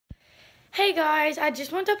Hey guys, I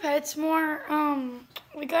just went to PetSmart.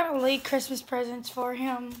 We got a late Christmas presents for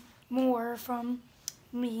him. More from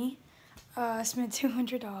me. I spent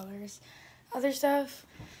 $200. Other stuff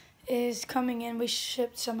is coming in. We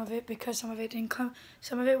shipped some of it because some of it didn't come.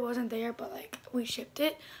 Some of it wasn't there, but like we shipped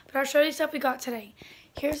it. But I'll show you stuff we got today.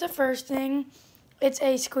 Here's the first thing. It's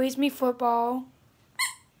a Squeeze Me football.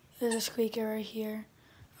 There's a squeaker right here.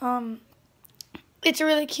 It's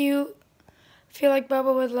really cute. I feel like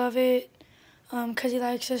Bubba would love it. Because he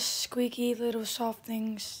likes the squeaky little soft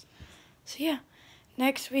things. So yeah.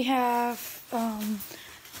 Next we have,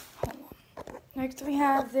 Next we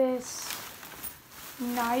have this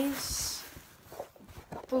nice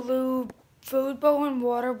blue food bowl and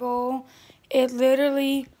water bowl. It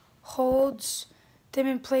literally holds them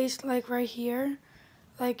in place like right here.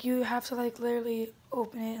 Like you have to like literally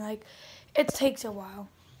open it. Like it takes a while.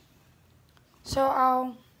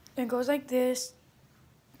 So it goes like this.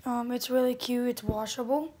 It's really cute. It's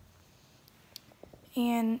washable.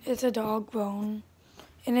 And it's a dog bone.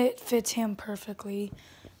 And it fits him perfectly.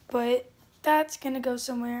 But that's going to go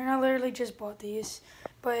somewhere. And I literally just bought these.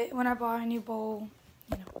 But when I bought a new bowl,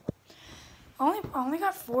 you know. I only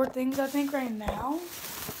got 4 things, I think, right now.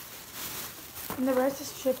 And the rest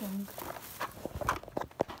is shipping.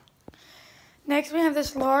 Next, we have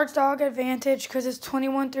this large dog advantage because it's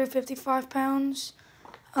 21 through 55 pounds.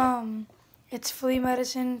 It's flea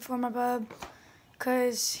medicine for my bub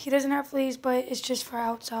because he doesn't have fleas, but it's just for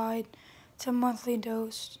outside. It's a monthly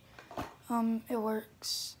dose. It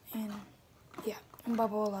works, and yeah, and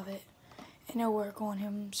Bubba will love it. And it'll work on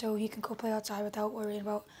him so he can go play outside without worrying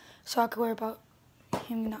about, so I can worry about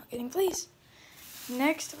him not getting fleas.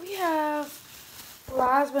 Next, we have,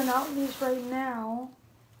 last but not least right now,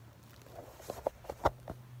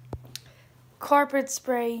 carpet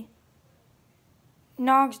spray.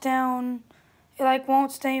 Knocks down. It like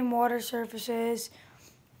won't stain water surfaces.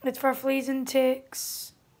 It's for fleas and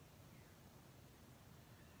ticks.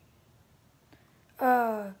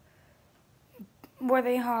 Where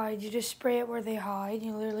they hide. You just spray it where they hide.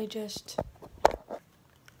 You literally just...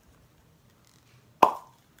 I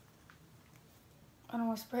don't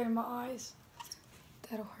want to spray it in my eyes.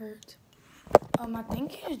 That'll hurt. I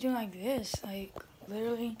think you just do like this. Like,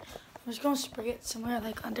 literally. I'm just going to spray it somewhere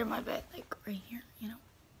like under my bed. Like right here, you know.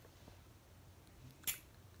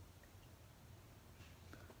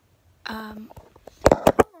 Hold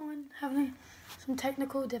on, having some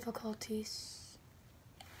technical difficulties.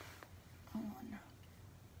 Hold on.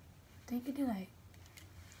 I think you do like,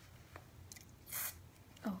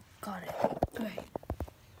 oh, got it. Okay.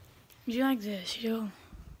 You do like this, you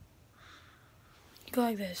go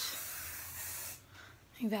like this.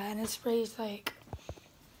 Like that, and it sprays like,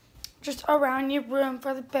 just around your room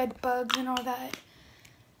for the bed bugs and all that.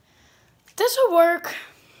 This will work.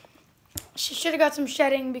 She should have got some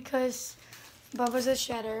shedding because Bubba's a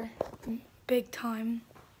shedder, big time.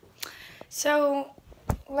 So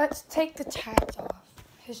let's take the tags off.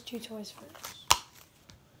 His 2 toys first.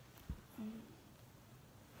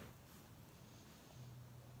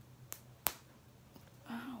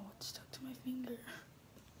 Ow, it stuck to my finger.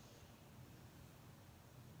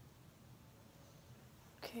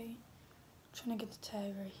 Okay, I'm trying to get the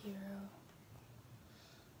tag right here.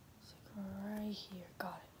 It's like right here.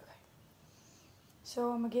 Got it.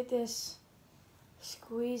 So I'm gonna get this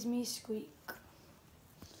Squeeze Me Squeak.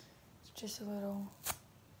 It's just a little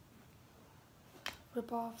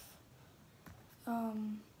rip off.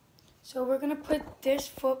 So we're gonna put this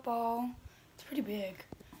football, it's pretty big.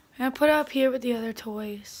 I'm gonna put it up here with the other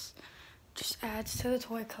toys. Just adds to the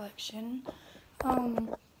toy collection.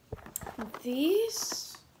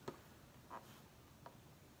 These,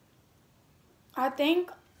 I think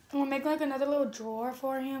I'm gonna make like another little drawer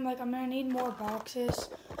for him. Like I'm gonna need more boxes,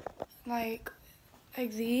 like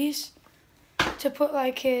these, to put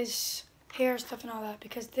like his hair stuff and all that.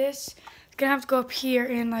 Because this is gonna have to go up here,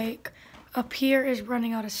 and like up here is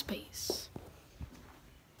running out of space.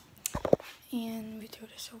 And we throw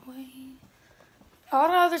this away. All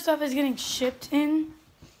the other stuff is getting shipped in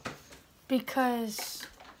because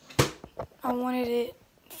I wanted it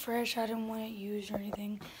fresh. I didn't want it used or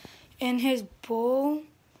anything. And his bowl,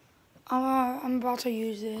 I'm about to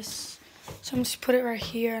use this, so I'm just put it right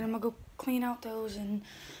here, and I'm gonna go clean out those and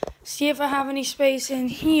see if I have any space in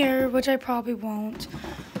here, which I probably won't.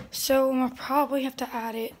 So I'm gonna probably have to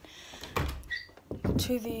add it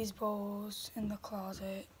to these bowls in the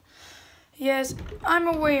closet. Yes, I'm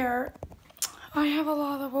aware I have a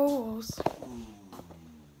lot of bowls,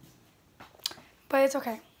 but it's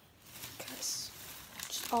okay, because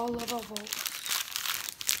just all of our bowls.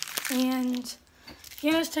 And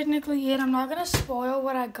yeah, that's technically it. I'm not gonna spoil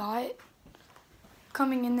what I got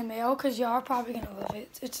coming in the mail because y'all are probably going to love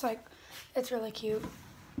it. It's like, it's really cute.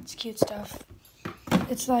 It's cute stuff.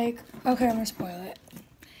 It's like, okay, I'm going to spoil it.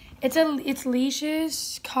 It's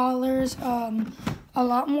leashes, collars, a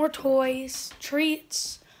lot more toys,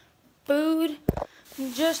 treats, food,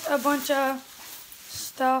 just a bunch of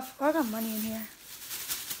stuff. Oh, I got money in here.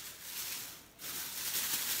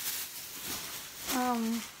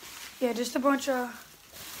 Yeah, just a bunch of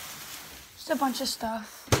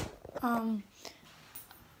stuff.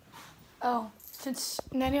 Oh, since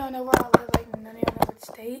none of y'all know where I live, like none of y'all know what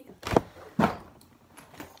state,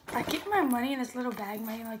 I keep my money in this little bag,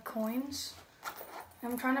 my like coins.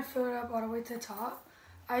 I'm trying to fill it up all the way to the top.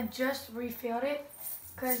 I just refilled it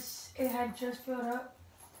because it had just filled up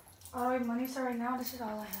all the way money. So right now, this is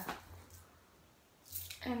all I have.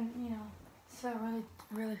 And you know, it's a really,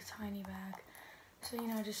 really tiny bag. So you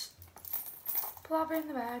know, just plop it in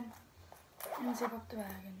the bag and zip up the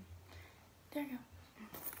bag, and there you go.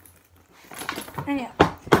 And yeah,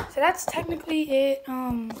 so that's technically it.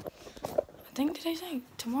 I think today's like,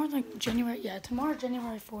 tomorrow's like January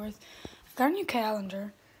 4th. I got a new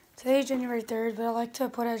calendar. Today's January 3rd, but I like to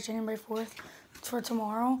put it as January 4th for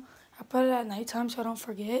tomorrow. I put it at nighttime so I don't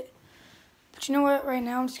forget. But you know what, right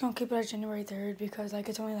now I'm just gonna keep it as January 3rd because like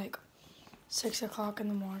it's only like 6 o'clock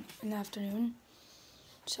in the afternoon.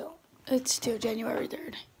 So it's still January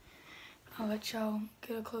 3rd. I'll let y'all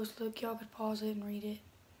get a close look. Y'all could pause it and read it.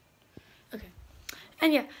 Okay.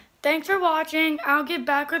 And yeah, thanks for watching. I'll get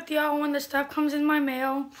back with y'all when the stuff comes in my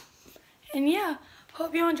mail. And yeah,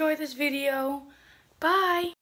 hope you enjoyed this video. Bye.